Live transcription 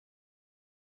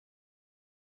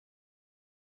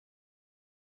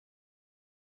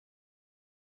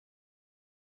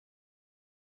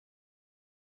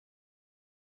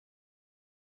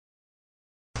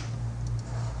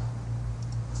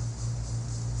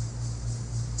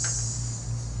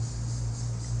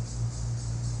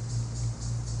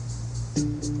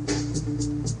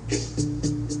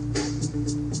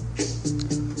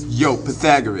Yo,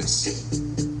 Pythagoras,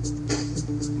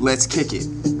 let's kick it.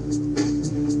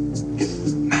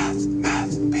 Math,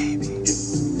 math, baby.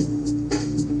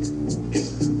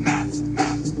 Math,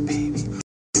 math, baby.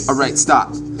 Alright, stop.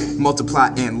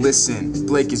 Multiply and listen.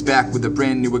 Blake is back with a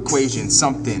brand new equation.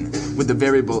 Something with the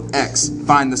variable x.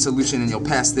 Find the solution and you'll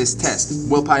pass this test.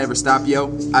 Will pi ever stop,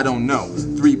 yo? I don't know.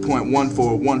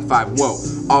 3.1415, whoa.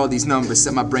 All these numbers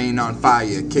set my brain on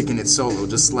fire. Kicking it solo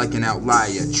just like an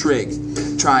outlier. Trig.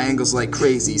 Triangles like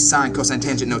crazy. Sine, cosine,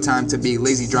 tangent, no time to be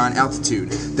lazy. Drawing altitude.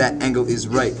 That angle is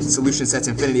right. Solution sets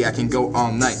infinity, I can go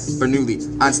all night. Bernoulli,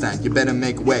 Einstein, you better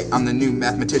make way. I'm the new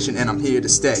mathematician and I'm here to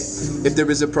stay. If there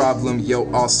is a problem,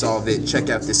 yo, I'll solve it. Check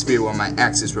out this sphere while my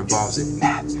axis revolves it.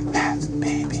 Math, math,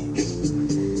 baby.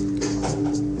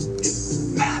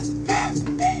 Math, math,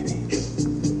 baby.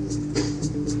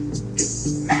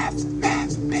 Math,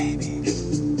 math, baby.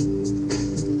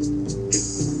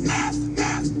 Math,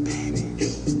 math, baby.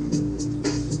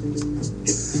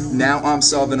 Now I'm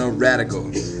solving a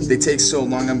radical. They take so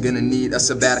long I'm gonna need a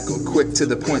sabbatical. Quick to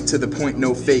the point,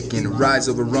 no faking. Rise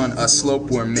over run, a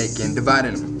slope we're making.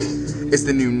 Dividing them. It's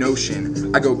the new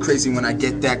notion. I go crazy when I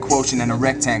get that quotient and a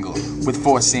rectangle with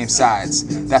 4 same sides.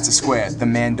 That's a square, the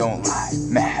man don't lie.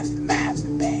 Math, math,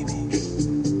 baby.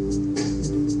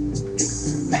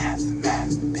 Math,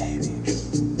 math, baby.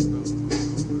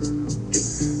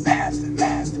 Math,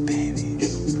 math, baby.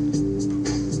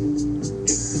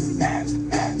 Math,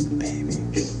 math, baby.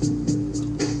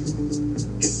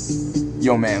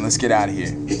 Yo man, let's get out of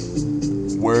here.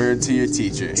 Word to your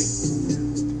teacher.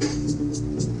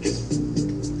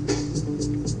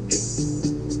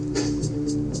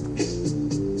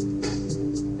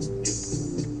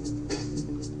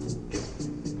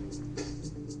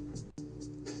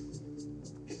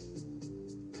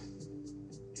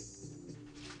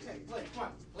 Hey, Blake, come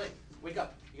on. Blake, wake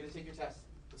up. You're going to take your test.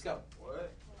 Let's go.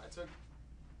 What? I took